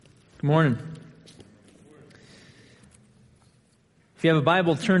Good morning. If you have a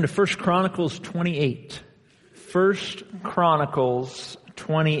Bible, turn to 1 Chronicles 28. 1 Chronicles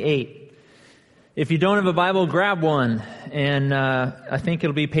 28. If you don't have a Bible, grab one. And I think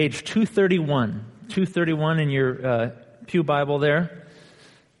it'll be page 231. 231 in your pew Bible there.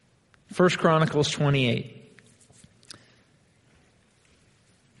 1 Chronicles 28.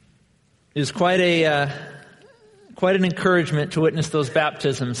 It is quite an encouragement to witness those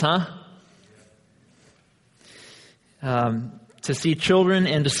baptisms, huh? To see children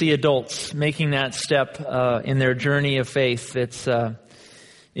and to see adults making that step in their journey of faith. It's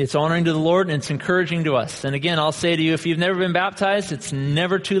honoring to the Lord and it's encouraging to us. And again, I'll say to you, if you've never been baptized, it's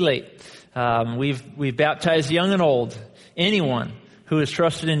never too late. We've baptized young and old, anyone who has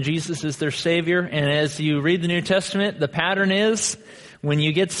trusted in Jesus as their Savior. And as you read the New Testament, the pattern is when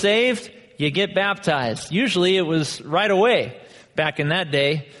you get saved, you get baptized. Usually it was right away back in that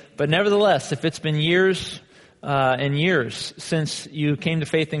day. But nevertheless, if it's been years and years since you came to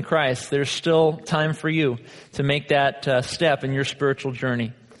faith in Christ, there's still time for you to make that step in your spiritual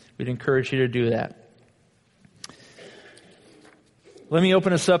journey. We'd encourage you to do that. Let me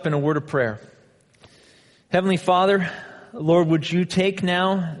open us up in a word of prayer. Heavenly Father, Lord, would you take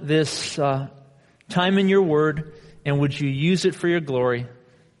now this time in your word and would you use it for your glory?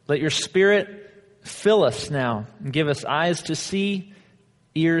 Let your Spirit fill us now and give us eyes to see,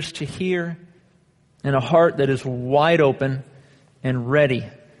 ears to hear, and a heart that is wide open and ready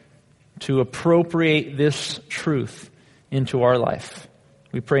to appropriate this truth into our life.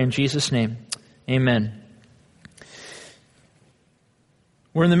 We pray in Jesus' name. Amen.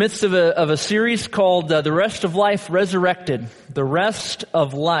 We're in the midst of a series called The Rest of Life Resurrected. The Rest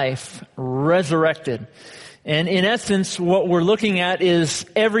of Life Resurrected. And in essence, what we're looking at is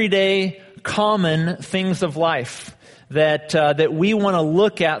everyday, common things of life that we want to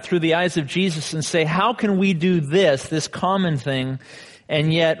look at through the eyes of Jesus and say, how can we do this common thing,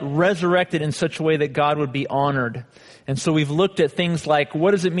 and yet resurrect it in such a way that God would be honored? And so we've looked at things like,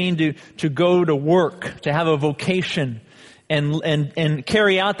 what does it mean to go to work, to have a vocation, and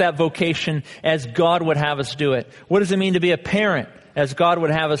carry out that vocation as God would have us do it? What does it mean to be a parent, as God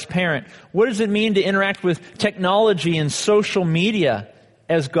would have us parent? What does it mean to interact with technology and social media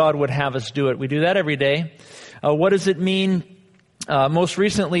as God would have us do it? We do that every day. What does it mean, most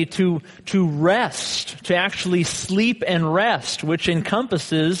recently, to rest, to actually sleep and rest, which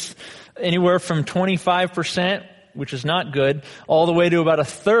encompasses anywhere from 25%, which is not good, all the way to about a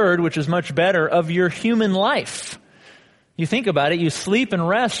third, which is much better, of your human life. You think about it, you sleep and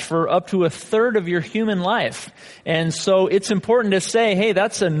rest for up to a third of your human life. And so it's important to say, hey,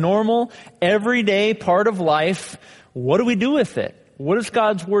 that's a normal, everyday part of life. What do we do with it? What does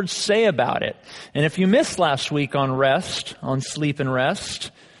God's Word say about it? And if you missed last week on rest, on sleep and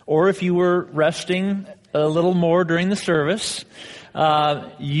rest, or if you were resting a little more during the service,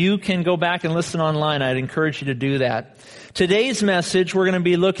 you can go back and listen online. I'd encourage you to do that. Today's message, we're going to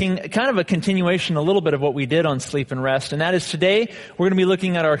be looking, kind of a continuation a little bit of what we did on sleep and rest. And that is today, we're going to be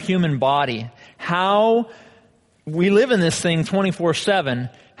looking at our human body. How we live in this thing 24/7.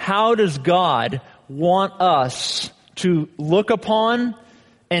 How does God want us to look upon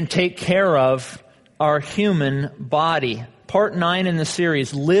and take care of our human body? Part 9 in the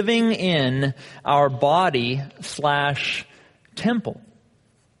series, Living in Our Body / Temple.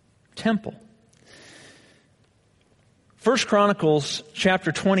 Temple. 1 Chronicles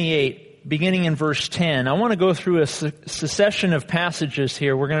chapter 28, beginning in verse 10. I want to go through a succession of passages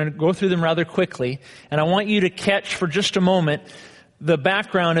here. We're going to go through them rather quickly. And I want you to catch for just a moment the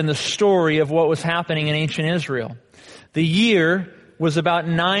background and the story of what was happening in ancient Israel. The year was about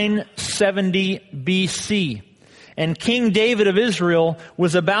 970 BC. And King David of Israel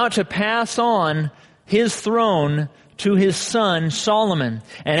was about to pass on his throne to his son Solomon.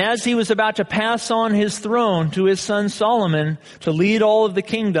 And as he was about to pass on his throne to his son Solomon to lead all of the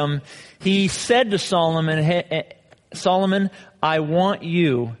kingdom, he said to Solomon, hey, Solomon, I want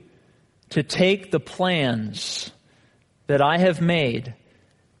you to take the plans that I have made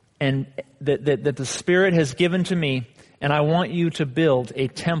and that the Spirit has given to me, and I want you to build a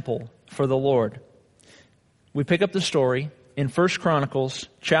temple for the Lord. We pick up the story in 1 Chronicles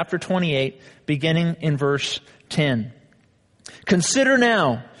chapter 28, beginning in verse 10. Consider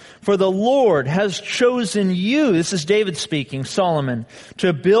now, for the Lord has chosen you, this is David speaking, Solomon,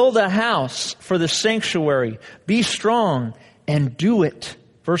 to build a house for the sanctuary. Be strong and do it.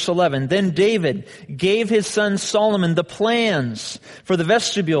 Verse 11, then David gave his son Solomon the plans for the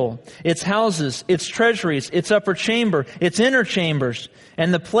vestibule, its houses, its treasuries, its upper chamber, its inner chambers,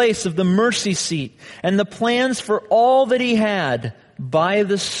 and the place of the mercy seat, and the plans for all that he had, by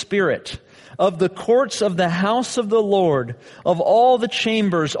the Spirit, of the courts of the house of the Lord, of all the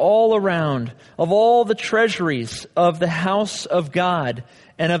chambers all around, of all the treasuries of the house of God,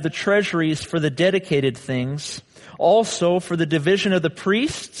 and of the treasuries for the dedicated things, also for the division of the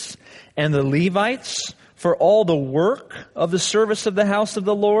priests and the Levites, for all the work of the service of the house of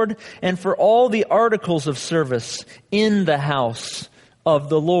the Lord, and for all the articles of service in the house of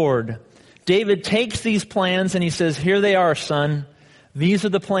the Lord. David takes these plans and he says, here they are, son. These are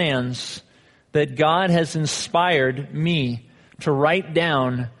the plans that God has inspired me to write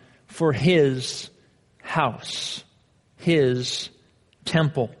down for His house, His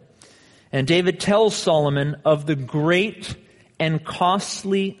temple. And David tells Solomon of the great and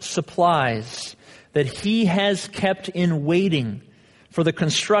costly supplies that he has kept in waiting for the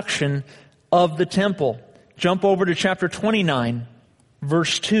construction of the temple. Jump over to chapter 29,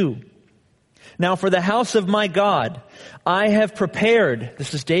 verse 2. Now for the house of my God, I have prepared,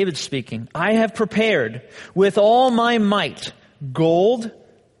 this is David speaking, I have prepared with all my might gold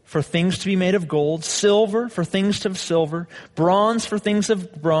for things to be made of gold, silver for things of silver, bronze for things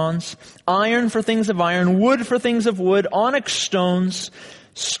of bronze, iron for things of iron, wood for things of wood, onyx stones,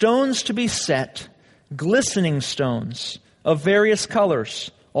 stones to be set, glistening stones of various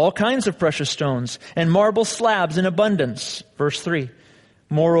colors, all kinds of precious stones, and marble slabs in abundance. Verse 3.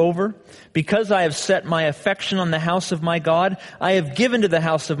 Moreover, because I have set my affection on the house of my God, I have given to the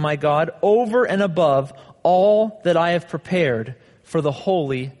house of my God over and above all that I have prepared for the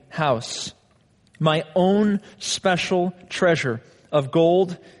holy house, my own special treasure of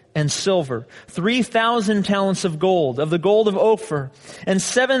gold and silver, 3,000 talents of gold, of the gold of Ophir, and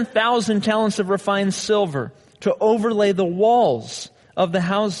 7,000 talents of refined silver, to overlay the walls of the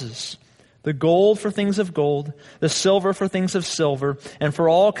houses, the gold for things of gold, the silver for things of silver, and for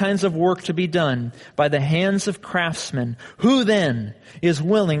all kinds of work to be done by the hands of craftsmen. Who then is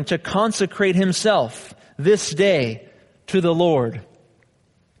willing to consecrate himself this day to the Lord?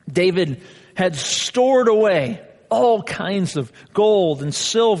 David had stored away all kinds of gold and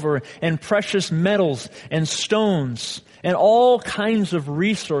silver and precious metals and stones and all kinds of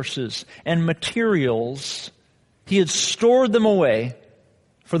resources and materials. He had stored them away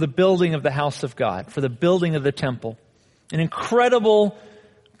for the building of the house of God, for the building of the temple. An incredible,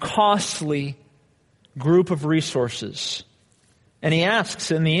 costly group of resources. And he asks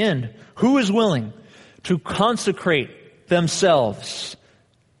in the end, who is willing to consecrate themselves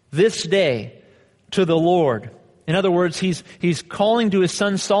this day to the Lord? In other words, he's calling to his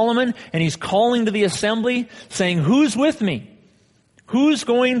son Solomon, and he's calling to the assembly, saying, who's with me? Who's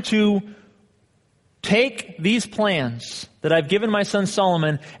going to take these plans that I've given my son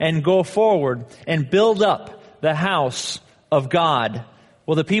Solomon and go forward and build up the house of God?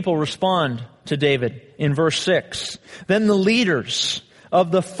 Well, the people respond to David in verse 6. Then the leaders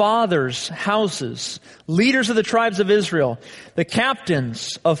of the fathers' houses, leaders of the tribes of Israel, the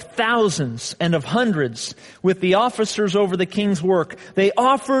captains of thousands and of hundreds, with the officers over the king's work, they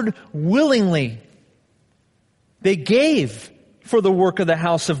offered willingly. They gave for the work of the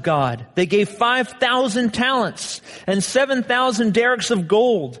house of God. They gave 5,000 talents and 7,000 derricks of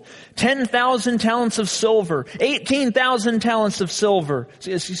gold, 10,000 talents of silver, 18,000 talents of silver,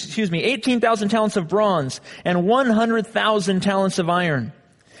 18,000 talents of bronze, and 100,000 talents of iron.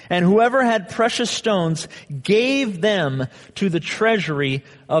 And whoever had precious stones gave them to the treasury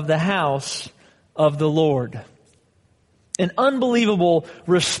of the house of the Lord. An unbelievable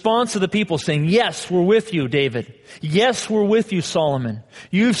response of the people saying, yes, we're with you, David. Yes, we're with you, Solomon.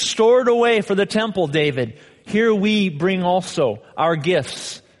 You've stored away for the temple, David. Here we bring also our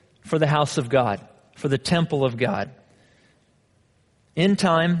gifts for the house of God, for the temple of God. In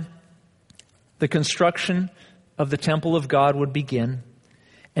time, the construction of the temple of God would begin,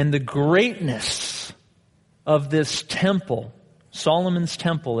 and the greatness of this temple, Solomon's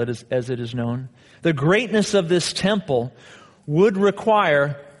temple as it is known, the greatness of this temple would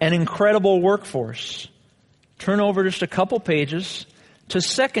require an incredible workforce. Turn over just a couple pages to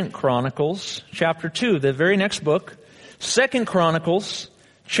 2 Chronicles chapter 2, the very next book, 2 Chronicles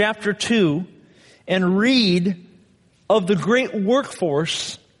chapter 2, and read of the great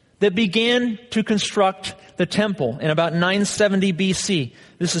workforce that began to construct the temple in about 970 BC.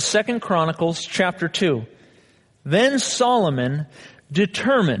 This is 2 Chronicles chapter 2. Then Solomon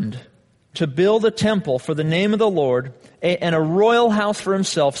determined to build a temple for the name of the Lord and a royal house for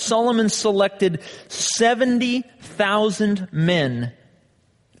himself. Solomon selected 70,000 men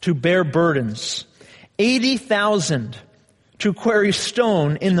to bear burdens, 80,000 to quarry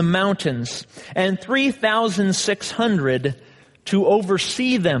stone in the mountains, and 3,600 to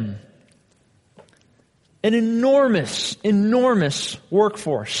oversee them. An enormous, enormous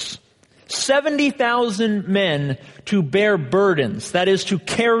workforce. 70,000 men to bear burdens, that is to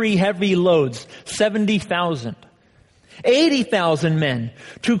carry heavy loads. 70,000. 80,000 men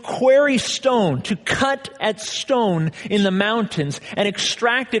to quarry stone, to cut at stone in the mountains and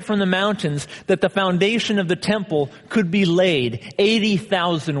extract it from the mountains that the foundation of the temple could be laid.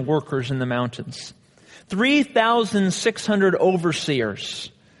 80,000 workers in the mountains. 3,600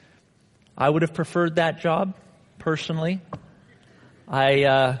 overseers. I would have preferred that job, personally.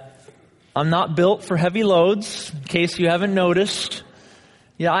 I'm not built for heavy loads, in case you haven't noticed.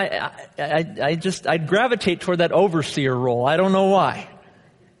 Yeah, I'd gravitate toward that overseer role. I don't know why.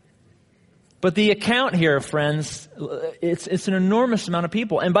 But the account here, friends, it's an enormous amount of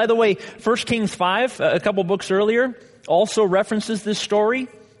people. And by the way, 1 Kings 5, a couple books earlier, also references this story.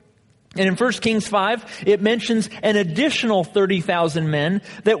 And in 1 Kings 5, it mentions an additional 30,000 men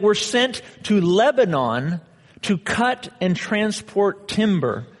that were sent to Lebanon to cut and transport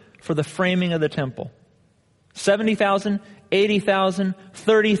timber for the framing of the temple. 70,000, 80,000,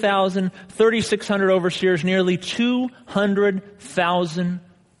 30,000, 3,600 overseers, nearly 200,000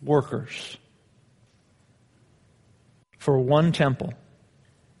 workers for one temple.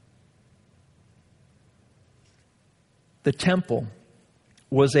 The temple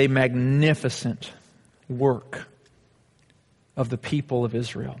was a magnificent work of the people of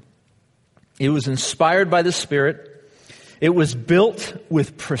Israel. It was inspired by the Spirit. It was built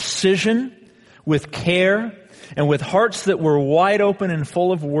with precision, with care, and with hearts that were wide open and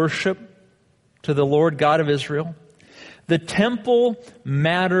full of worship to the Lord God of Israel. The temple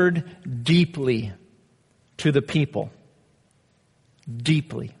mattered deeply to the people.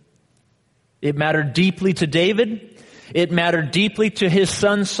 Deeply. It mattered deeply to David. It mattered deeply to his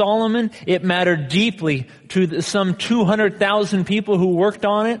son Solomon. It mattered deeply to some 200,000 people who worked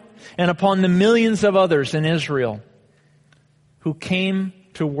on it, and upon the millions of others in Israel who came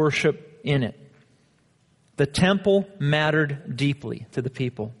to worship in it. The temple mattered deeply to the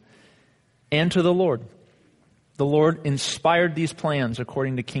people and to the Lord. The Lord inspired these plans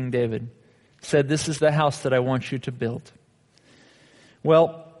according to King David. Said, "This is the house that I want you to build."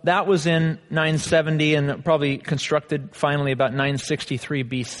 Well, that was in 970 and probably constructed finally about 963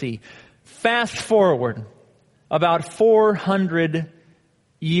 BC. Fast forward about 400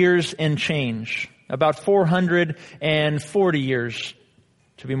 years and change. About 440 years,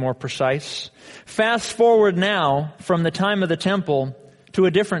 to be more precise. Fast forward now from the time of the temple to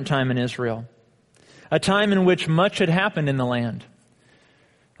a different time in Israel. A time in which much had happened in the land.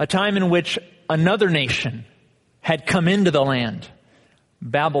 A time in which another nation had come into the land.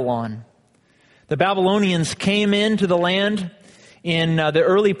 Babylon. The Babylonians came into the land in the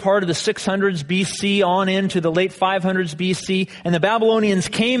early part of the 600s BC on into the late 500s BC, and the Babylonians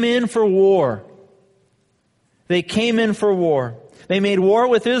came in for war. They came in for war. They made war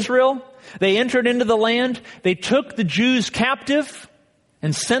with Israel. They entered into the land. They took the Jews captive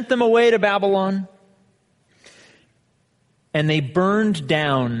and sent them away to Babylon. And they burned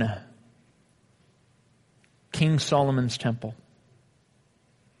down King Solomon's temple.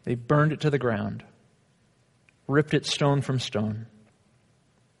 They burned it to the ground, ripped it stone from stone.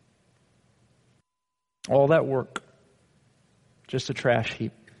 All that work, just a trash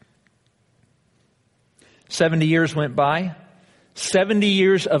heap. 70 years went by. 70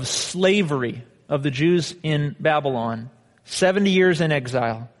 years of slavery of the Jews in Babylon. 70 years in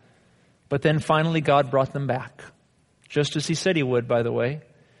exile. But then finally God brought them back. Just as He said He would, by the way,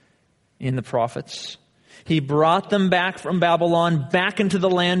 in the prophets. He brought them back from Babylon, back into the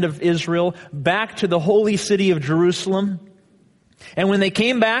land of Israel, back to the holy city of Jerusalem. And when they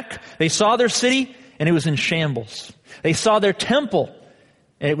came back, they saw their city and it was in shambles. They saw their temple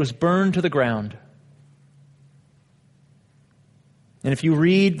and it was burned to the ground. And if you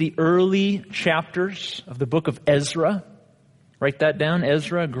read the early chapters of the book of Ezra, write that down,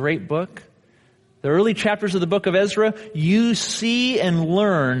 Ezra, a great book. The early chapters of the book of Ezra, you see and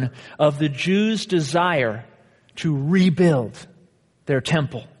learn of the Jews' desire to rebuild their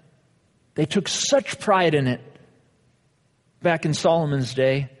temple. They took such pride in it back in Solomon's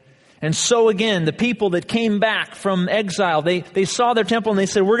day. And so again, the people that came back from exile, they saw their temple and they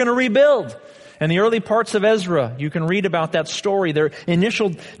said, "We're going to rebuild." And the early parts of Ezra, you can read about that story, their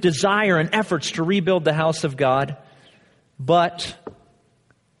initial desire and efforts to rebuild the house of God. But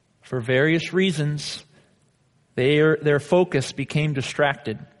for various reasons, their focus became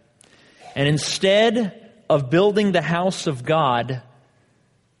distracted. And instead of building the house of God,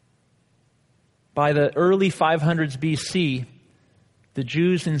 by the early 500s BC, the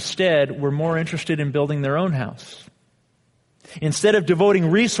Jews instead were more interested in building their own house. Instead of devoting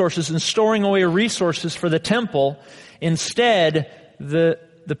resources and storing away resources for the temple, instead the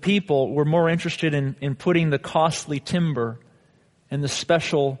people were more interested in putting the costly timber and the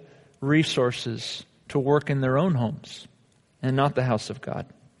special resources to work in their own homes and not the house of God.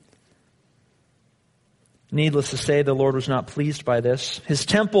 Needless to say, the Lord was not pleased by this. His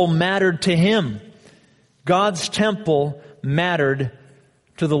temple mattered to him. God's temple mattered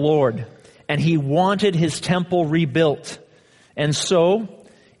to the Lord, and he wanted his temple rebuilt. And so,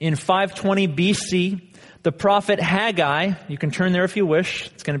 in 520 BC, the prophet Haggai, you can turn there if you wish,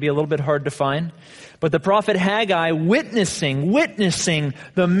 it's going to be a little bit hard to find, but the prophet Haggai witnessing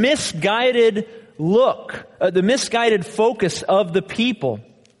the misguided the misguided focus of the people.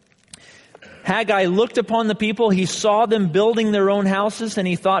 Haggai looked upon the people, he saw them building their own houses, and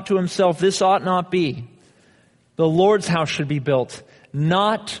he thought to himself, this ought not be. The Lord's house should be built,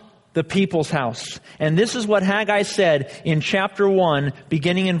 not the people's house. And this is what Haggai said in chapter 1,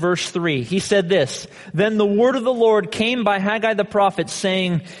 beginning in verse 3. He said this, "Then the word of the Lord came by Haggai the prophet,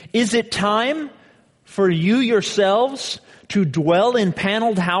 saying, Is it time for you yourselves to dwell in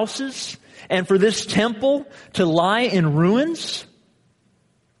paneled houses, and for this temple to lie in ruins?"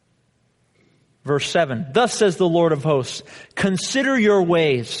 Verse 7, "Thus says the Lord of hosts, consider your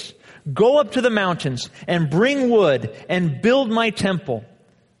ways. Go up to the mountains and bring wood and build my temple,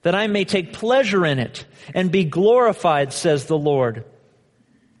 that I may take pleasure in it and be glorified, says the Lord."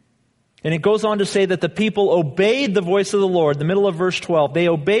 And it goes on to say that the people obeyed the voice of the Lord. The middle of verse 12. They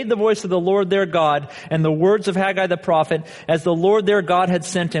obeyed the voice of the Lord their God and the words of Haggai the prophet as the Lord their God had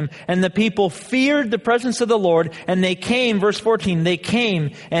sent him. And the people feared the presence of the Lord, and they came, verse 14, they came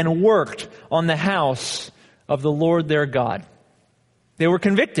and worked on the house of the Lord their God. They were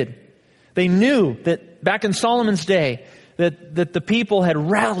convicted. They knew that back in Solomon's day that the people had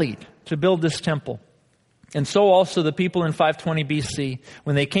rallied to build this temple. And so also the people in 520 BC,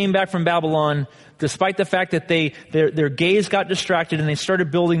 when they came back from Babylon, despite the fact that their gaze got distracted and they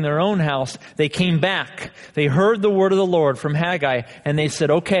started building their own house, they came back. They heard the word of the Lord from Haggai, and they said,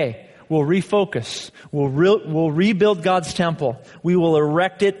 okay, we'll refocus. We'll rebuild God's temple. We will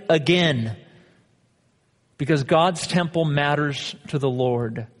erect it again. Because God's temple matters to the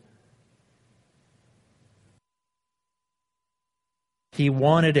Lord. He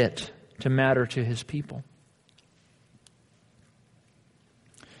wanted it to matter to his people.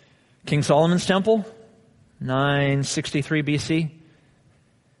 King Solomon's temple, 963 BC.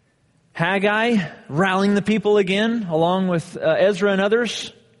 Haggai rallying the people again, along with Ezra and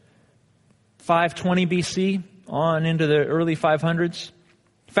others, 520 BC, on into the early 500s.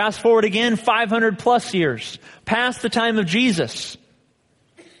 Fast forward again, 500 plus years, past the time of Jesus.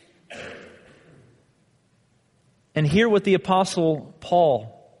 And hear what the Apostle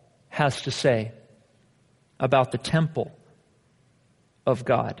Paul has to say about the temple of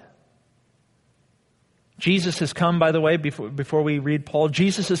God. Jesus has come, by the way, before we read Paul.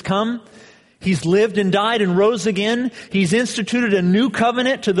 Jesus has come. He's lived and died and rose again. He's instituted a new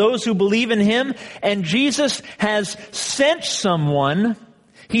covenant to those who believe in him. And Jesus has sent someone.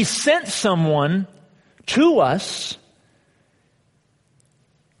 He sent someone to us.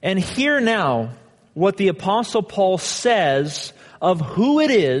 And hear now what the Apostle Paul says of who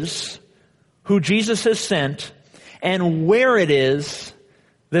it is who Jesus has sent and where it is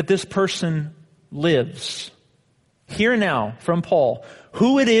that this person lives. Hear now from Paul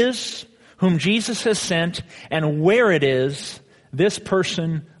who it is whom Jesus has sent and where it is this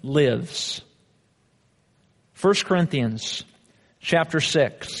person lives. 1 Corinthians chapter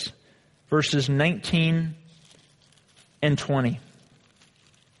 6, verses 19 and 20.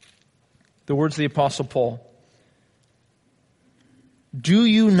 The words of the Apostle Paul. "Do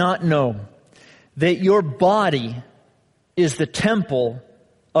you not know that your body is the temple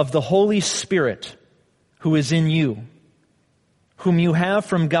of the Holy Spirit who is in you, whom you have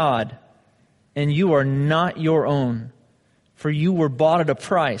from God, and you are not your own, for you were bought at a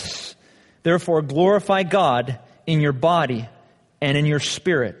price. Therefore glorify God in your body and in your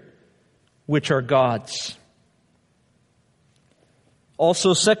spirit, which are God's."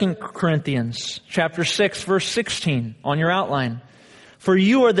 Also 2 Corinthians chapter 6, verse 16 on your outline. "For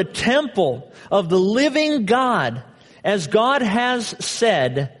you are the temple of the living God, as God has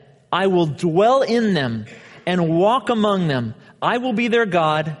said, I will dwell in them and walk among them. I will be their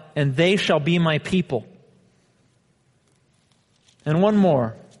God, and they shall be my people." And one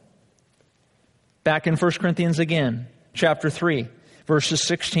more. Back in 1 Corinthians again, chapter 3, verses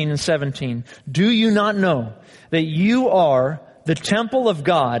 16 and 17. "Do you not know that you are the temple of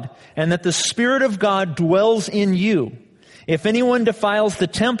God, and that the Spirit of God dwells in you? If anyone defiles the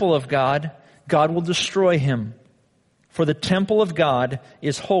temple of God, God will destroy him. For the temple of God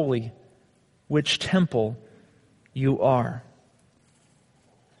is holy, which temple you are.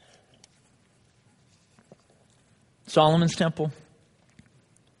 Solomon's temple,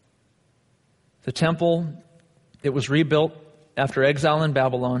 the temple that was rebuilt after exile in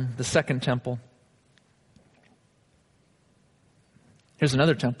Babylon, the second temple. Here's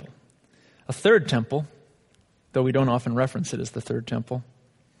another temple, a third temple, though we don't often reference it as the third temple.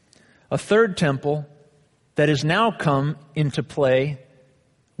 A third temple that has now come into play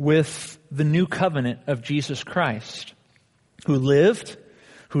with the new covenant of Jesus Christ, who lived,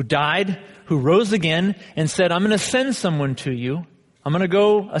 who died, who rose again, and said, I'm going to send someone to you. I'm going to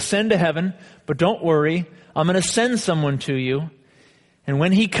go ascend to heaven, but don't worry. I'm going to send someone to you. And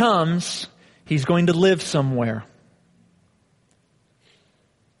when he comes, he's going to live somewhere.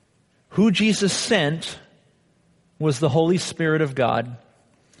 Who Jesus sent was the Holy Spirit of God.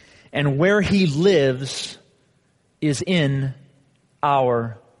 And where he lives is in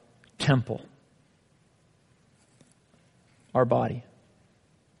our temple, our body.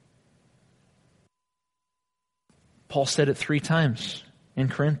 Paul said it 3 times in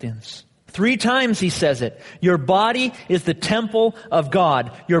Corinthians. 3 times he says it. Your body is the temple of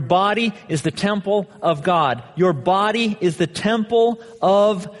God. Your body is the temple of God. Your body is the temple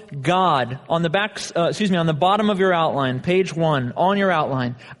of God. On the on the bottom of your outline, page 1, on your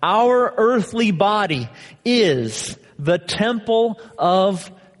outline, our earthly body is the temple of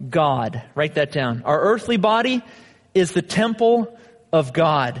God. Write that down. Our earthly body is the temple of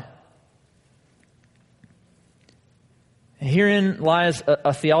God. Herein lies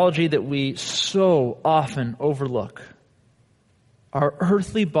a theology that we so often overlook. Our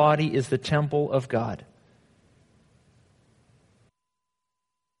earthly body is the temple of God.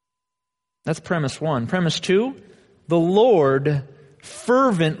 That's premise 1. Premise 2, the Lord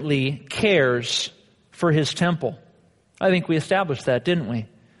fervently cares for his temple. I think we established that, didn't we?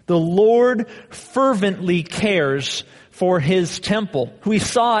 The Lord fervently cares for his temple. We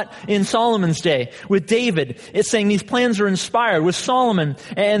saw it in Solomon's day with David. It's saying these plans are inspired, with Solomon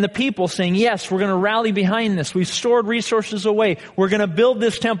and the people saying, yes, we're going to rally behind this. We've stored resources away. We're going to build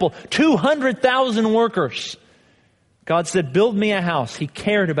this temple. 200,000 workers. God said, build me a house. He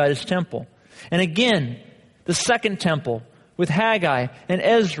cared about his temple. And again, the second temple with Haggai and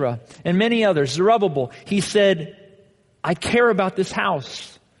Ezra and many others, Zerubbabel, he said, I care about this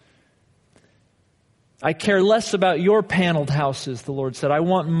house. I care less about your paneled houses, the Lord said. I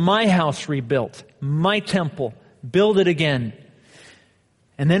want my house rebuilt, my temple. Build it again.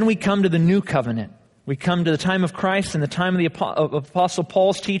 And then we come to the new covenant. We come to the time of Christ and the time of the Apostle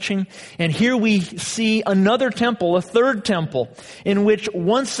Paul's teaching. And here we see another temple, a third temple, in which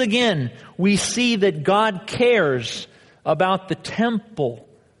once again we see that God cares about the temple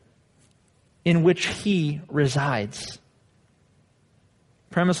in which he resides.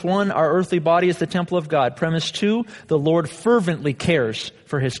 Premise 1, our earthly body is the temple of God. Premise 2, the Lord fervently cares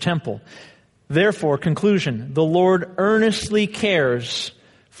for his temple. Therefore, conclusion, the Lord earnestly cares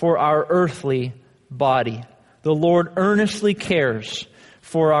for our earthly body. The Lord earnestly cares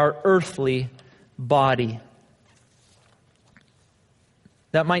for our earthly body.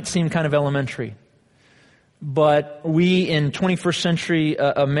 That might seem kind of elementary, but we in 21st century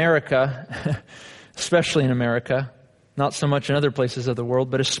America, especially in America, not so much in other places of the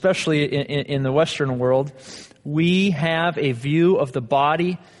world, but especially in the Western world, we have a view of the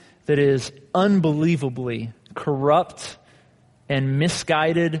body that is unbelievably corrupt and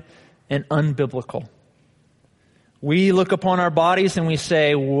misguided and unbiblical. We look upon our bodies and we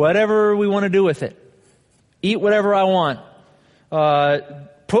say, whatever we want to do with it. Eat whatever I want.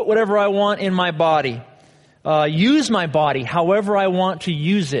 Put whatever I want in my body. Use my body however I want to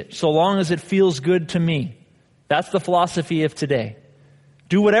use it, so long as it feels good to me. That's the philosophy of today.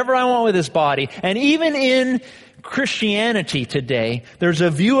 Do whatever I want with this body. And even in Christianity today, there's a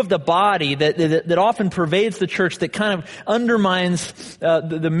view of the body that often pervades the church that kind of undermines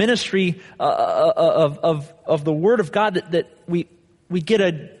the ministry of the Word of God, that we get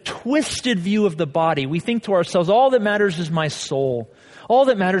a twisted view of the body. We think to ourselves, all that matters is my soul. All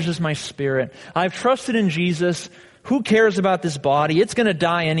that matters is my spirit. I've trusted in Jesus. Who cares about this body? It's going to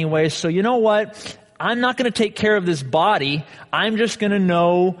die anyway. So you know what? I'm not going to take care of this body. I'm just going to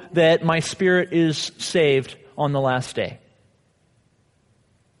know that my spirit is saved on the last day.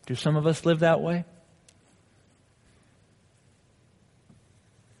 Do some of us live that way?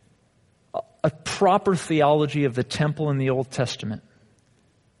 A proper theology of the temple in the Old Testament,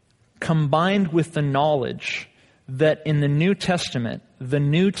 combined with the knowledge that in the New Testament, the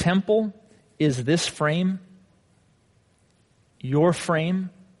new temple is this frame, your frame,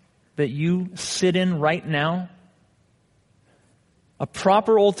 that you sit in right now, A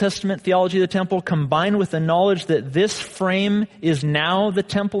proper Old Testament theology of the temple combined with the knowledge that this frame is now the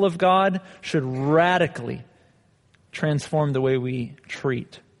temple of God should radically transform the way we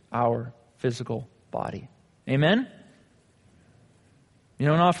treat our physical body. Amen? You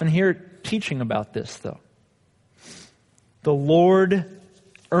don't often hear teaching about this, though. The Lord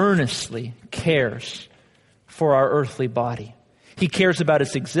earnestly cares for our earthly body. He cares about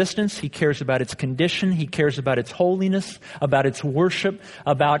its existence. He cares about its condition. He cares about its holiness, about its worship,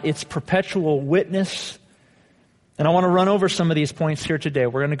 about its perpetual witness. And I want to run over some of these points here today.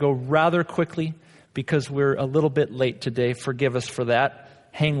 We're going to go rather quickly because we're a little bit late today. Forgive us for that.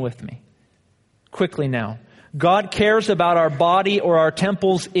 Hang with me. Quickly now. God cares about our body or our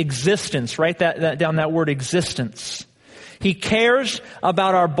temple's existence. Write that down, that word existence. He cares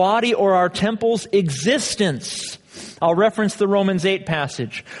about our body or our temple's existence. I'll reference the Romans 8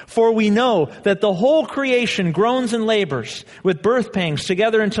 passage. For we know that the whole creation groans and labors with birth pangs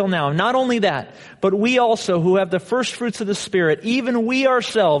together until now. Not only that, but we also who have the first fruits of the Spirit, even we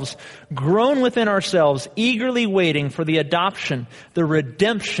ourselves, groan within ourselves, eagerly waiting for the adoption, the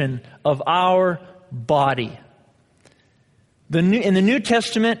redemption of our body. In the New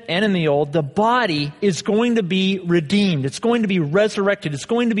Testament and in the Old, the body is going to be redeemed. It's going to be resurrected. It's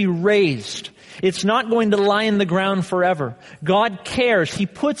going to be raised. It's not going to lie in the ground forever. God cares. He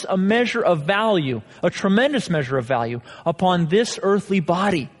puts a measure of value, a tremendous measure of value, upon this earthly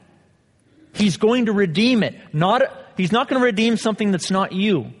body. He's going to redeem it. He's not going to redeem something that's not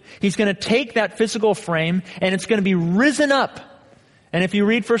you. He's going to take that physical frame and it's going to be risen up. And if you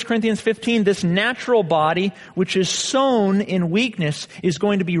read 1 Corinthians 15, this natural body, which is sown in weakness, is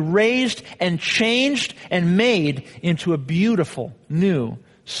going to be raised and changed and made into a beautiful, new,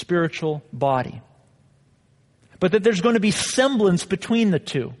 spiritual body. But that there's going to be semblance between the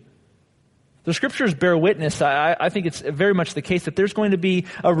two. The Scriptures bear witness, I think it's very much the case, that there's going to be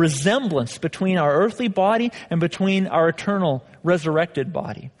a resemblance between our earthly body and between our eternal resurrected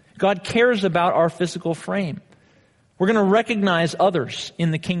body. God cares about our physical frame. We're going to recognize others in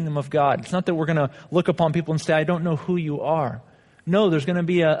the kingdom of God. It's not that we're going to look upon people and say, I don't know who you are. No, there's going to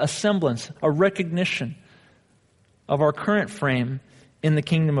be a semblance, a recognition of our current frame in the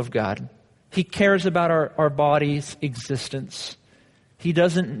kingdom of God. He cares about our body's existence. He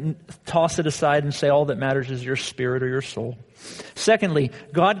doesn't toss it aside and say all that matters is your spirit or your soul. Secondly,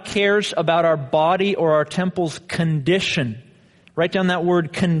 God cares about our body or our temple's condition. Write down that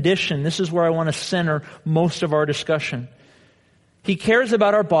word condition. This is where I want to center most of our discussion. He cares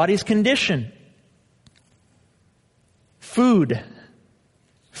about our body's condition. Food.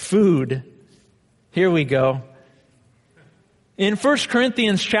 Here we go. In 1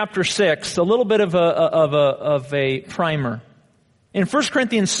 Corinthians chapter 6, a little bit of a primer. In 1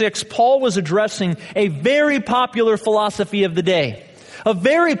 Corinthians 6, Paul was addressing a very popular philosophy of the day. A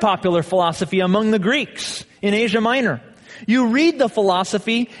very popular philosophy among the Greeks in Asia Minor. You read the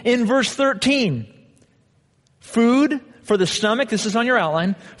philosophy in verse 13. Food for the stomach, this is on your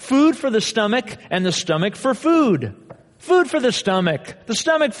outline. Food for the stomach and the stomach for food. Food for the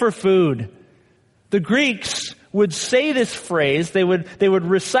stomach for food. The Greeks would say this phrase, they would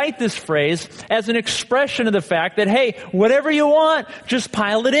recite this phrase as an expression of the fact that, hey, whatever you want, just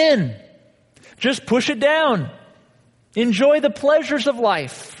pile it in. Just push it down. Enjoy the pleasures of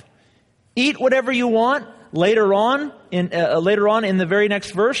life. Eat whatever you want. Later on in the very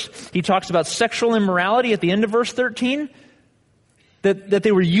next verse, he talks about sexual immorality at the end of verse 13. That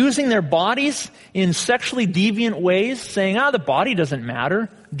they were using their bodies in sexually deviant ways, saying, the body doesn't matter.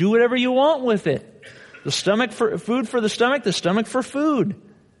 Do whatever you want with it. The stomach for food for the stomach for food.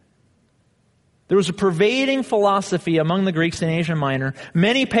 There was a pervading philosophy among the Greeks in Asia Minor.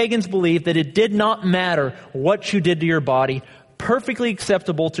 Many pagans believed that it did not matter what you did to your body. Perfectly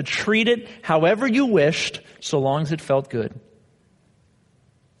acceptable to treat it however you wished, so long as it felt good.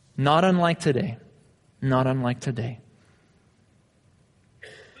 Not unlike today. Not unlike today.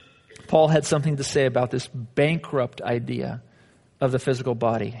 Paul had something to say about this bankrupt idea of the physical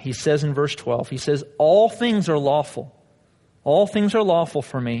body. He says in verse 12, he says, all things are lawful. All things are lawful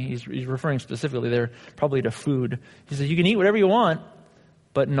for me. He's referring specifically there probably to food. He says, you can eat whatever you want,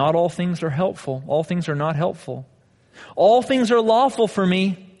 but not all things are helpful. All things are not helpful. All things are lawful for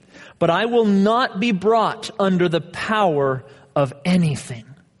me, but I will not be brought under the power of anything.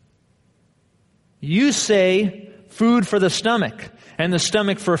 You say food for the stomach and the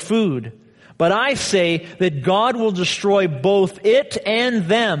stomach for food. But I say that God will destroy both it and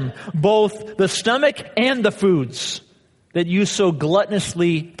them, both the stomach and the foods that you so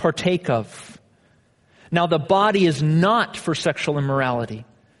gluttonously partake of. Now the body is not for sexual immorality,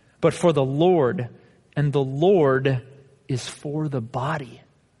 but for the Lord, and the Lord is for the body.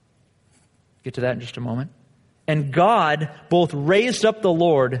 Get to that in just a moment. And God both raised up the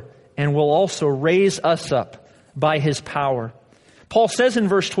Lord and will also raise us up by His power. Paul says in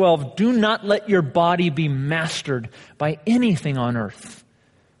verse 12, do not let your body be mastered by anything on earth.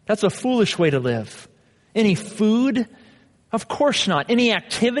 That's a foolish way to live. Any food? Of course not. Any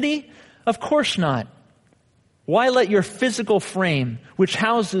activity? Of course not. Why let your physical frame, which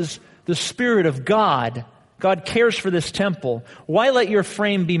houses the Spirit of God, God cares for this temple, why let your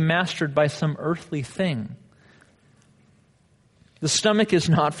frame be mastered by some earthly thing? The stomach is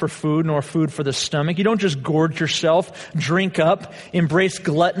not for food, nor food for the stomach. You don't just gorge yourself, drink up, embrace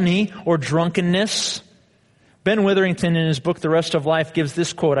gluttony or drunkenness. Ben Witherington, in his book, The Rest of Life, gives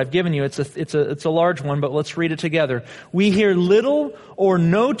this quote. I've given you, it's a large one, but let's read it together. We hear little or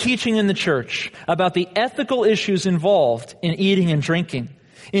no teaching in the church about the ethical issues involved in eating and drinking.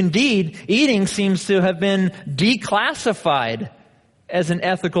 Indeed, eating seems to have been declassified as an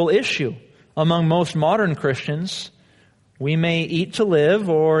ethical issue among most modern Christians. We may eat to live,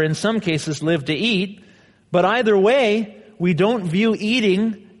 or in some cases live to eat, but either way, we don't view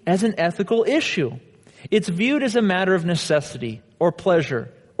eating as an ethical issue. It's viewed as a matter of necessity, or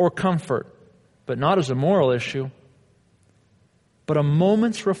pleasure, or comfort, but not as a moral issue. But a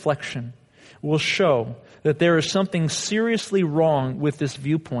moment's reflection will show that there is something seriously wrong with this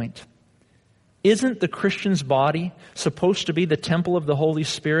viewpoint. Isn't the Christian's body supposed to be the temple of the Holy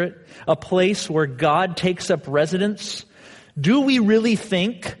Spirit, a place where God takes up residence? Do we really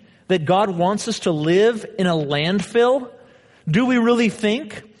think that God wants us to live in a landfill? Do we really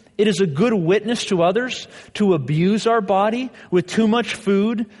think it is a good witness to others to abuse our body with too much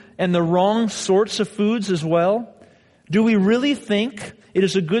food and the wrong sorts of foods as well? Do we really think it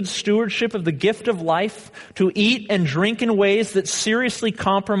is a good stewardship of the gift of life to eat and drink in ways that seriously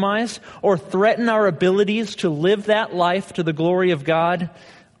compromise or threaten our abilities to live that life to the glory of God?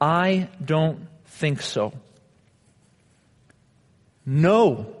 I don't think so.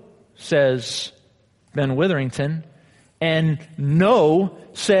 No, says Ben Witherington, and no,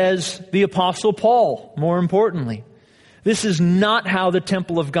 says the Apostle Paul, more importantly. This is not how the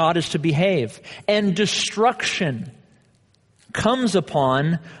temple of God is to behave. And destruction comes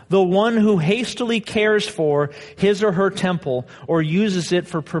upon the one who hastily cares for his or her temple or uses it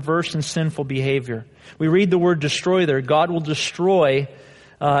for perverse and sinful behavior. We read the word destroy there. God will destroy,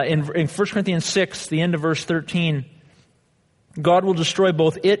 in 1 Corinthians 6, the end of verse 13, God will destroy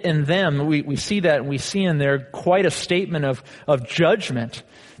both it and them. We see that, and we see in there quite a statement of judgment.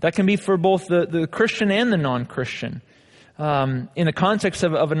 That can be for both the Christian and the non-Christian. In the context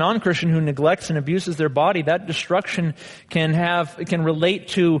of a non-Christian who neglects and abuses their body, that destruction can relate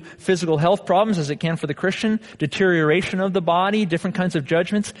to physical health problems as it can for the Christian, deterioration of the body, different kinds of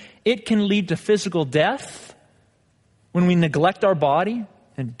judgments. It can lead to physical death when we neglect our body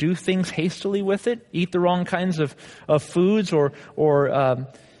and do things hastily with it, eat the wrong kinds of foods or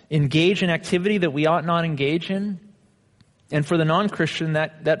engage in activity that we ought not engage in. And for the non-Christian,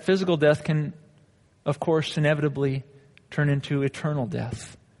 that physical death can, of course, inevitably turn into eternal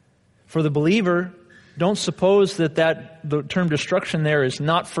death. For the believer, don't suppose that the term destruction there is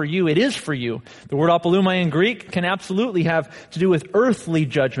not for you. It is for you. The word apolumai in Greek can absolutely have to do with earthly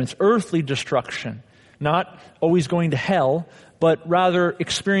judgments, earthly destruction. Not always going to hell, but rather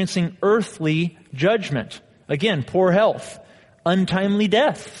experiencing earthly judgment. Again, poor health, untimely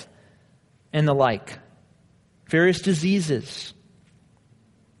death, and the like. Various diseases,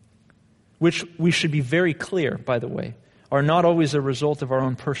 which we should be very clear, by the way, are not always a result of our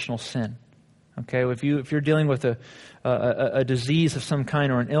own personal sin. Okay, if you're dealing with a disease of some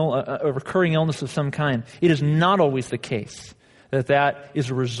kind or a recurring illness of some kind, it is not always the case that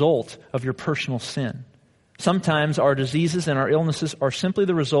is a result of your personal sin. Sometimes our diseases and our illnesses are simply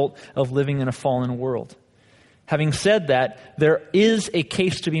the result of living in a fallen world. Having said that, there is a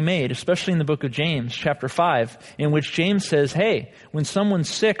case to be made, especially in the book of James, chapter 5, in which James says, hey, when someone's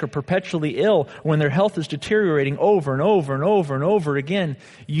sick or perpetually ill, when their health is deteriorating over and over and over and over again,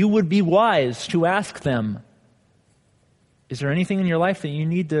 you would be wise to ask them, is there anything in your life that you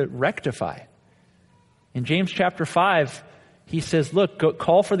need to rectify? In James chapter 5, he says, look, go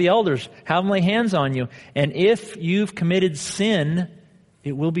call for the elders, have them lay hands on you, and if you've committed sin,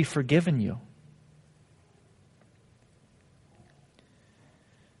 it will be forgiven you.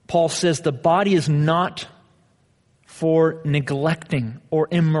 Paul says the body is not for neglecting or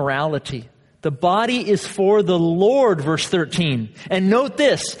immorality, The body is for the Lord, verse 13. And note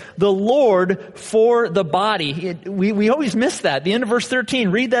this, the Lord for the body. We always miss that. The end of verse 13,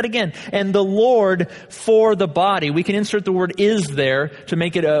 read that again. And the Lord for the body. We can insert the word is there to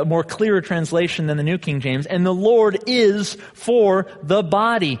make it a more clearer translation than the New King James. And the Lord is for the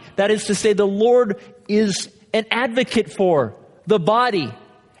body. That is to say, the Lord is an advocate for the body.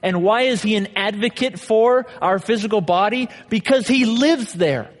 And why is He an advocate for our physical body? Because He lives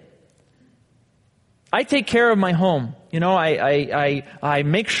there. I take care of my home. You know, I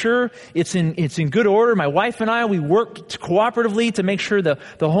make sure it's in good order. My wife and I, we work cooperatively to make sure the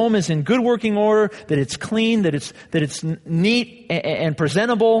home is in good working order, that it's clean, that it's neat and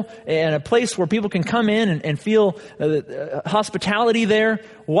presentable, and a place where people can come in and feel hospitality there.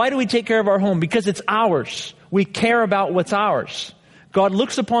 Why do we take care of our home? Because it's ours. We care about what's ours. God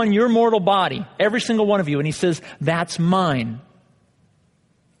looks upon your mortal body, every single one of you, and He says, that's mine.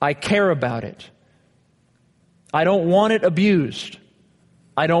 I care about it. I don't want it abused.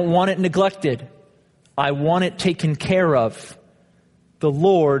 I don't want it neglected. I want it taken care of. The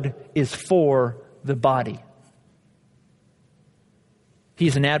Lord is for the body.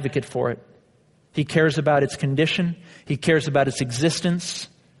 He's an advocate for it. He cares about its condition. He cares about its existence.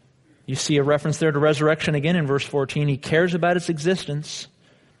 You see a reference there to resurrection again in verse 14. He cares about its existence.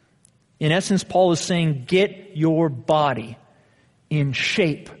 In essence, Paul is saying, get your body in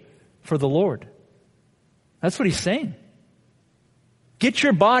shape for the Lord. That's what he's saying. Get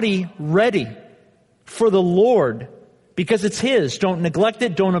your body ready for the Lord because it's His. Don't neglect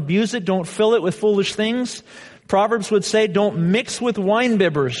it. Don't abuse it. Don't fill it with foolish things. Proverbs would say, don't mix with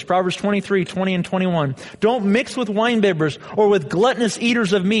winebibbers. Proverbs 23, 20 and 21. Don't mix with winebibbers or with gluttonous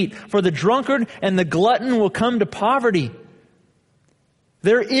eaters of meat, for the drunkard and the glutton will come to poverty.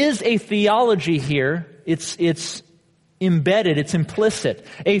 There is a theology here. It's embedded. It's implicit.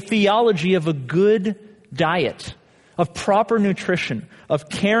 A theology of a good diet, of proper nutrition, of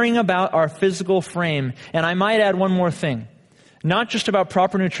caring about our physical frame. And I might add one more thing. Not just about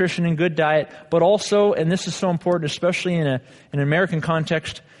proper nutrition and good diet, but also, and this is so important, especially in an American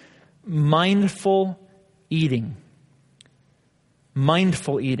context, mindful eating.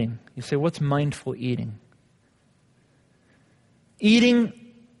 Mindful eating. You say, what's mindful eating? Eating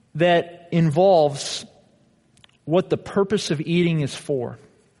that involves what the purpose of eating is for.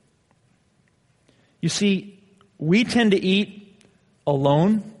 You see, we tend to eat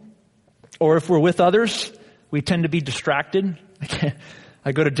alone, or if we're with others, we tend to be distracted.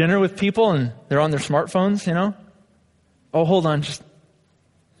 I go to dinner with people and they're on their smartphones, you know. Oh, hold on,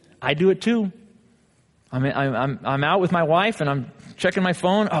 I do it too. I'm out with my wife and I'm checking my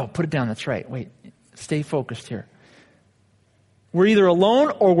phone. Oh, put it down. That's right. Wait, stay focused here. We're either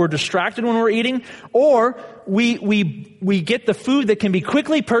alone or we're distracted when we're eating, or we get the food that can be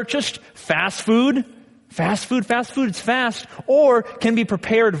quickly purchased, fast food, it's fast, or can be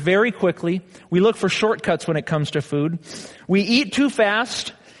prepared very quickly. We look for shortcuts when it comes to food. We eat too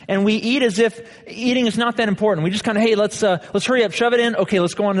fast, and we eat as if eating is not that important. We just kind of, hey, let's hurry up, shove it in. Okay,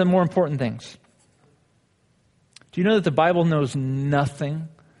 let's go on to the more important things. Do you know that the Bible knows nothing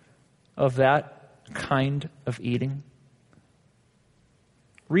of that kind of eating?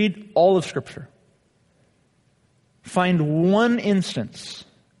 Read all of Scripture. Find one instance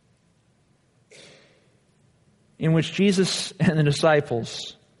in which Jesus and the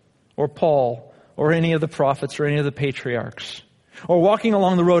disciples, or Paul, or any of the prophets, or any of the patriarchs, or walking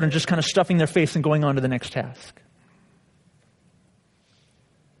along the road and just kind of stuffing their face and going on to the next task.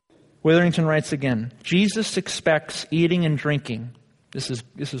 Witherington writes again, Jesus expects eating and drinking. This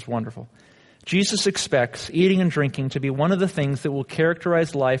is wonderful. Jesus expects eating and drinking to be one of the things that will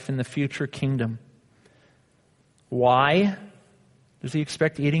characterize life in the future kingdom. Why does He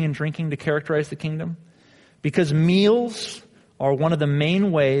expect eating and drinking to characterize the kingdom? Because meals are one of the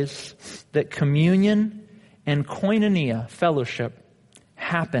main ways that communion and koinonia, fellowship,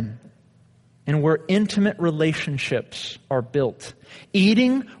 happen, and where intimate relationships are built.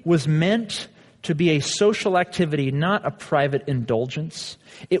 Eating was meant to be a social activity, not a private indulgence.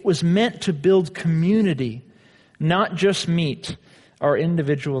 It was meant to build community, not just meet our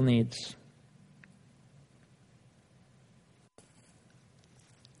individual needs.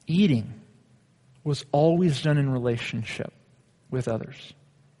 Eating was always done in relationship with others.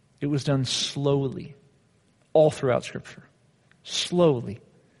 It was done slowly, all throughout Scripture. Slowly,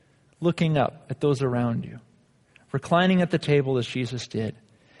 looking up at those around you, reclining at the table as Jesus did,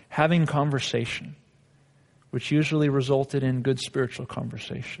 having conversation, which usually resulted in good spiritual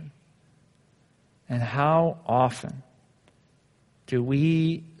conversation. And how often do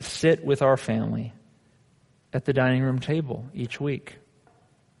we sit with our family at the dining room table each week?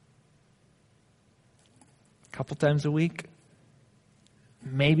 a couple times a week,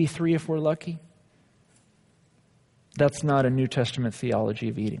 maybe 3 if we're lucky. That's not a New Testament theology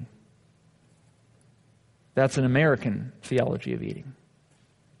of eating. That's an American theology of eating.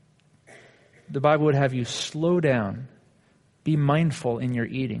 The Bible would have you slow down, be mindful in your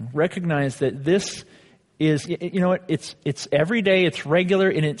eating. Recognize that this is, it's every day, it's regular,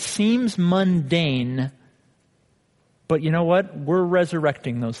 and it seems mundane. But you know what? We're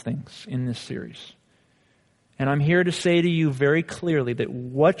resurrecting those things in this series. And I'm here to say to you very clearly that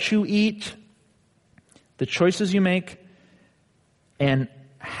what you eat, the choices you make, and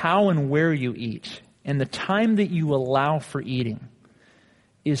how and where you eat, and the time that you allow for eating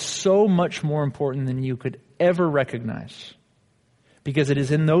is so much more important than you could ever recognize. Because it is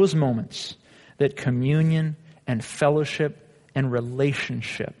in those moments that communion and fellowship and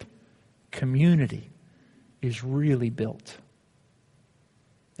relationship, community, is really built.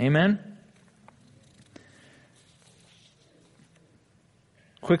 Amen?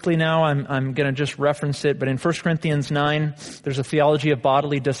 Quickly now, I'm going to just reference it, but in 1 Corinthians 9, there's a theology of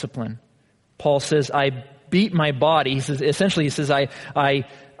bodily discipline. Paul says, I beat my body. He says,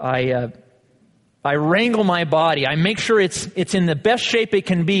 I wrangle my body. I make sure it's in the best shape it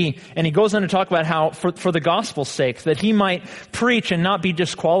can be. And he goes on to talk about how, for the gospel's sake, that he might preach and not be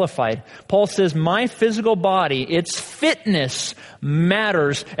disqualified. Paul says, my physical body, its fitness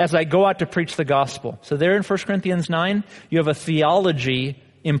matters as I go out to preach the gospel. So there in 1 Corinthians 9, you have a theology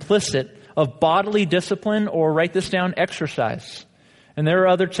implicit of bodily discipline, or write this down, exercise. And there are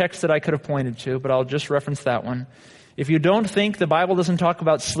other texts that I could have pointed to, but I'll just reference that one. If you don't think the Bible doesn't talk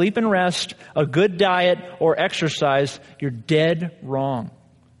about sleep and rest, a good diet, or exercise, you're dead wrong.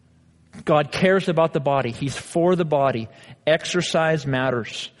 God cares about the body. He's for the body. Exercise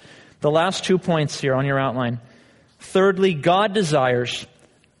matters. The last 2 points here on your outline. Thirdly, God desires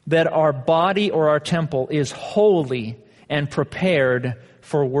that our body or our temple is holy and prepared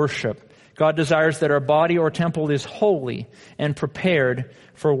for worship. God desires that our body or temple is holy and prepared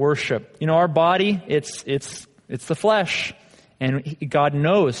for worship. You know, our body, it's the flesh. And God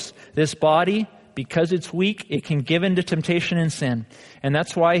knows this body, because it's weak, it can give in to temptation and sin. And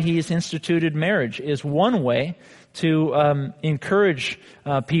that's why He's instituted marriage, is one way to encourage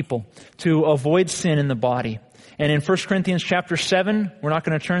people to avoid sin in the body. And in 1 Corinthians chapter 7, we're not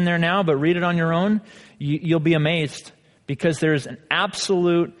going to turn there now, but read it on your own. You'll be amazed, because there's an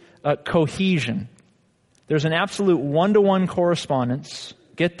absolute cohesion. There's an absolute one-to-one correspondence.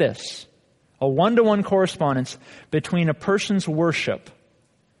 Get this. A one-to-one correspondence between a person's worship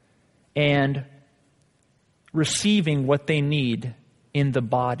and receiving what they need in the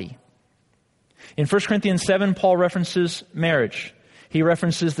body. In 1 Corinthians 7, Paul references marriage. He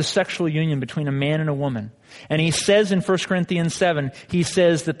references the sexual union between a man and a woman. And he says in 1 Corinthians 7, he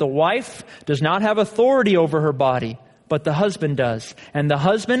says that the wife does not have authority over her body, but the husband does. And the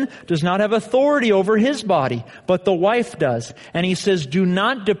husband does not have authority over his body, but the wife does. And he says, do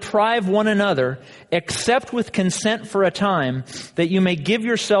not deprive one another, except with consent for a time, that you may give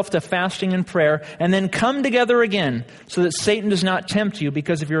yourself to fasting and prayer, and then come together again, so that Satan does not tempt you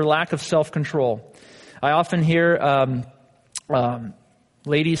because of your lack of self-control. I often hear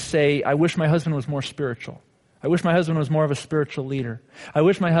ladies say, I wish my husband was more spiritual. I wish my husband was more of a spiritual leader. I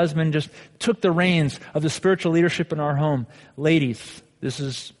wish my husband just took the reins of the spiritual leadership in our home. Ladies, this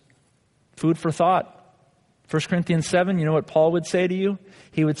is food for thought. 1 Corinthians 7, you know what Paul would say to you?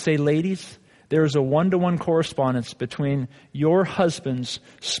 He would say, ladies, there is a one-to-one correspondence between your husband's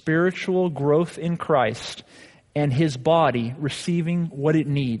spiritual growth in Christ and his body receiving what it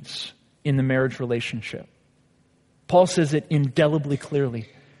needs in the marriage relationship. Paul says it indelibly clearly.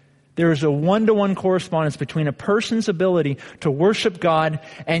 There is a one-to-one correspondence between a person's ability to worship God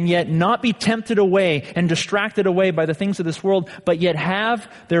and yet not be tempted away and distracted away by the things of this world, but yet have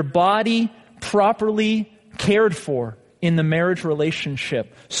their body properly cared for in the marriage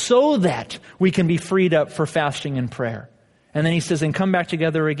relationship so that we can be freed up for fasting and prayer. And then he says, and come back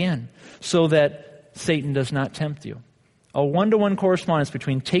together again so that Satan does not tempt you. A one-to-one correspondence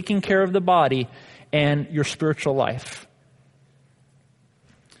between taking care of the body and your spiritual life.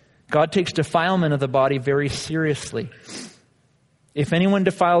 God takes defilement of the body very seriously. If anyone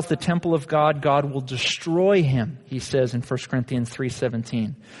defiles the temple of God, God will destroy him, he says in 1 Corinthians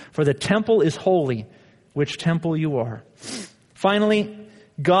 3:17. For the temple is holy, which temple you are. Finally,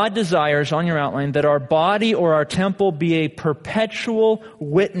 God desires, on your outline, that our body or our temple be a perpetual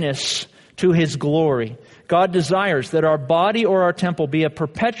witness to His glory. God desires that our body or our temple be a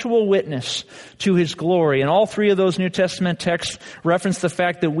perpetual witness to His glory. And all three of those New Testament texts reference the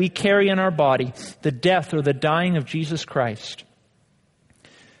fact that we carry in our body the death or the dying of Jesus Christ.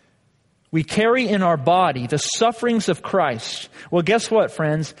 We carry in our body the sufferings of Christ. Well, guess what,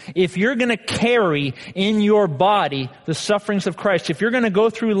 friends? If you're going to carry in your body the sufferings of Christ, if you're going to go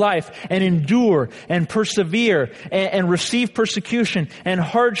through life and endure and persevere and receive persecution and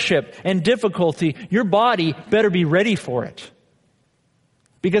hardship and difficulty, your body better be ready for it.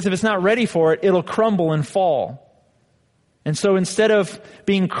 Because if it's not ready for it, it'll crumble and fall. And so instead of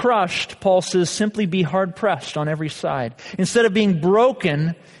being crushed, Paul says, simply be hard-pressed on every side. Instead of being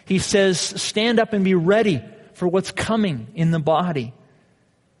broken, he says, stand up and be ready for what's coming in the body.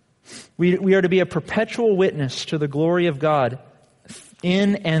 We are to be a perpetual witness to the glory of God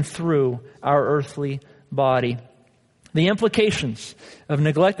in and through our earthly body. The implications of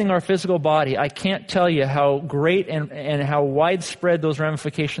neglecting our physical body, I can't tell you how great and how widespread those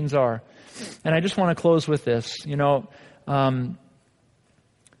ramifications are. And I just want to close with this.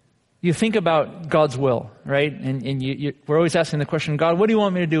 You think about God's will, right? And we're always asking the question, God, what do you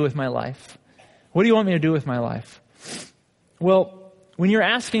want me to do with my life? What do you want me to do with my life? Well, when you're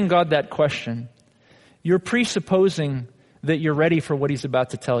asking God that question, you're presupposing that you're ready for what He's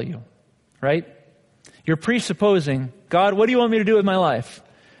about to tell you, right? You're presupposing, God, what do you want me to do with my life?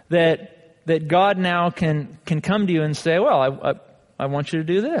 That God now can come to you and say, well, I want you to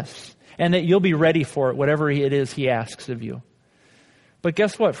do this. And that you'll be ready for it, whatever it is He asks of you. But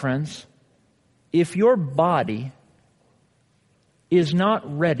guess what, friends? If your body is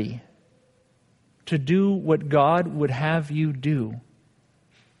not ready to do what God would have you do,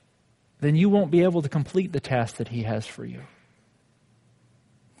 then you won't be able to complete the task that He has for you.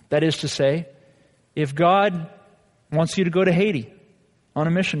 That is to say, if God wants you to go to Haiti on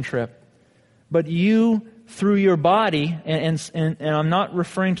a mission trip, but you, through your body, and I'm not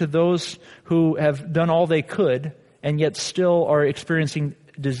referring to those who have done all they could and yet still are experiencing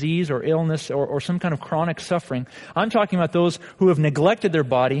disease or illness or some kind of chronic suffering. I'm talking about those who have neglected their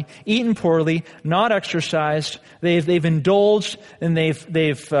body, eaten poorly, not exercised. They've indulged, and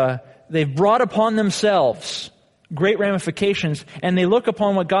they've brought upon themselves great ramifications, and they look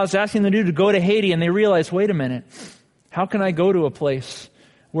upon what God's asking them to do, to go to Haiti, and they realize, wait a minute, how can I go to a place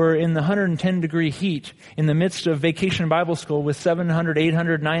where in the 110-degree heat, in the midst of Vacation Bible School with 700,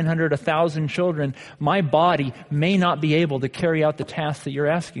 800, 900, 1,000 children, my body may not be able to carry out the task that you're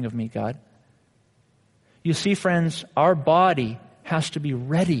asking of me, God? You see, friends, our body has to be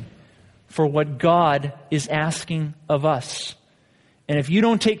ready for what God is asking of us. And if you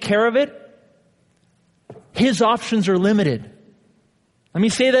don't take care of it, His options are limited. Let me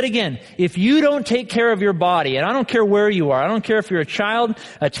say that again. If you don't take care of your body, and I don't care where you are, I don't care if you're a child,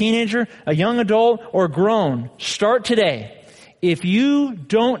 a teenager, a young adult, or grown, start today. If you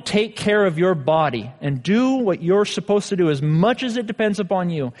don't take care of your body and do what you're supposed to do as much as it depends upon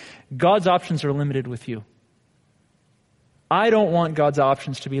you, God's options are limited with you. I don't want God's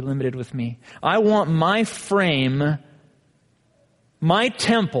options to be limited with me. I want my frame, my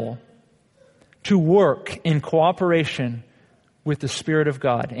temple, to work in cooperation with the Spirit of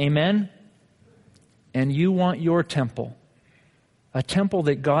God. Amen? And you want your temple, a temple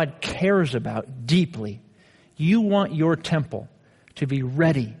that God cares about deeply. You want your temple to be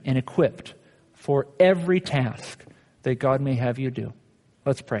ready and equipped for every task that God may have you do.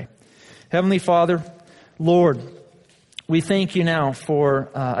 Let's pray. Heavenly Father, Lord, we thank you now for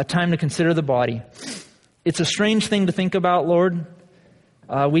a time to consider the body. It's a strange thing to think about, Lord.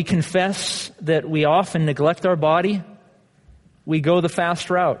 We confess that we often neglect our body. We go the fast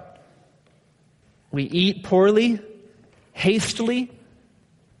route. We eat poorly, hastily.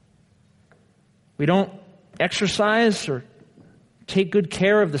 We don't exercise or take good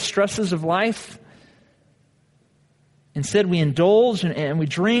care of the stresses of life. Instead, we indulge and we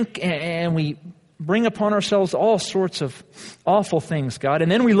drink and we bring upon ourselves all sorts of awful things, God.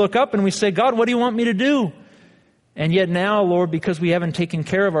 And then we look up and we say, God, what do you want me to do? And yet now, Lord, because we haven't taken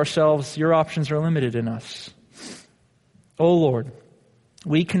care of ourselves, your options are limited in us. Oh, Lord,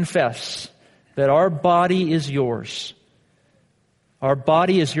 we confess that our body is yours. Our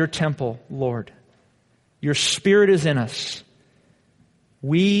body is your temple, Lord. Your Spirit is in us.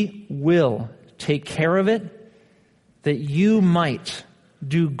 We will take care of it, that you might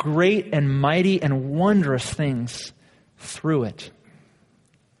do great and mighty and wondrous things through it.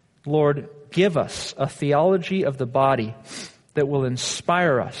 Lord, give us a theology of the body that will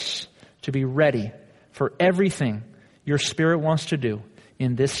inspire us to be ready for everything your Spirit wants to do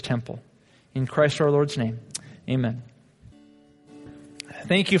in this temple. In Christ our Lord's name, amen.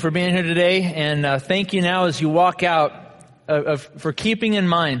 Thank you for being here today, and thank you now as you walk out for keeping in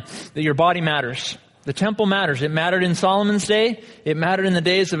mind that your body matters. The temple matters. It mattered in Solomon's day. It mattered in the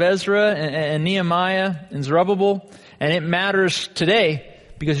days of Ezra and Nehemiah and Zerubbabel, and it matters today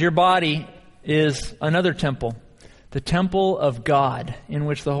because your body is another temple, the temple of God in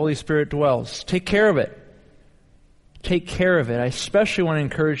which the Holy Spirit dwells. Take care of it. Take care of it. I especially want to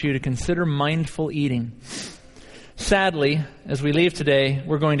encourage you to consider mindful eating. Sadly, as we leave today,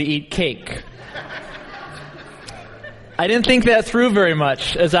 we're going to eat cake. I didn't think that through very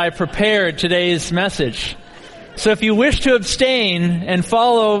much as I prepared today's message. So if you wish to abstain and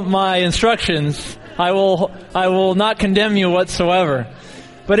follow my instructions, I will not condemn you whatsoever.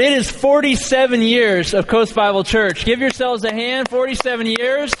 But it is 47 years of Coast Bible Church. Give yourselves a hand, 47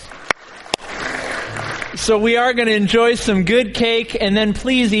 years. So we are going to enjoy some good cake, and then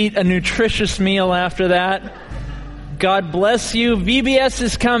please eat a nutritious meal after that. God bless you. VBS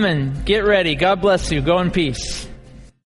is coming. Get ready. God bless you. Go in peace.